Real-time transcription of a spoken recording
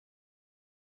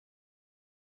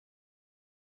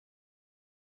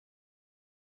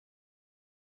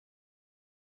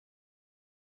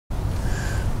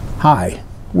Hi,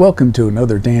 welcome to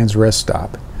another Dan's Rest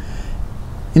Stop.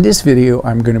 In this video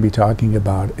I'm going to be talking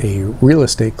about a real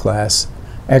estate class,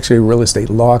 actually a real estate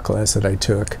law class that I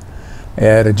took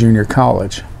at a junior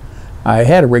college. I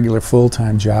had a regular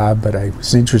full-time job, but I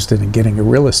was interested in getting a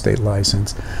real estate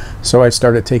license, so I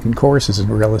started taking courses in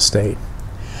real estate.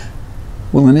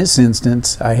 Well, in this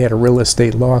instance I had a real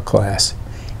estate law class,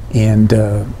 and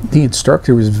the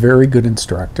instructor was a very good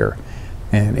instructor,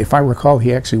 and if I recall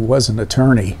he actually was an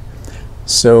attorney.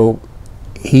 So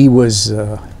he was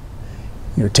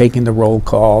taking the roll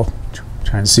call,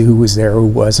 trying to see who was there, who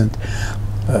wasn't.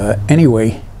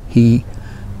 Anyway, he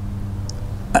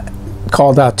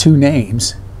called out two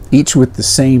names, each with the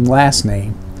same last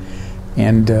name,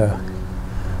 and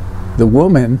the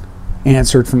woman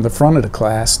answered from the front of the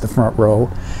class, the front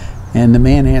row, and the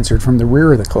man answered from the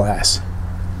rear of the class.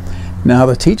 Now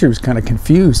the teacher was kind of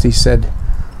confused. He said,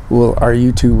 "Well, are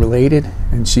you two related?"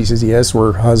 And she says, "Yes,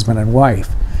 we're husband and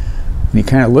wife." And he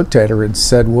kind of looked at her and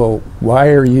said, "Well, why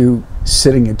are you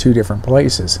sitting in two different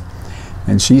places?"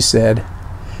 And she said,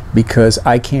 "Because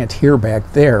I can't hear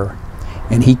back there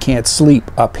and he can't sleep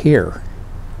up here."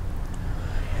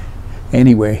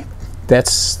 Anyway,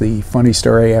 that's the funny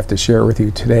story I have to share with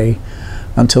you today.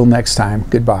 Until next time,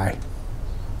 goodbye.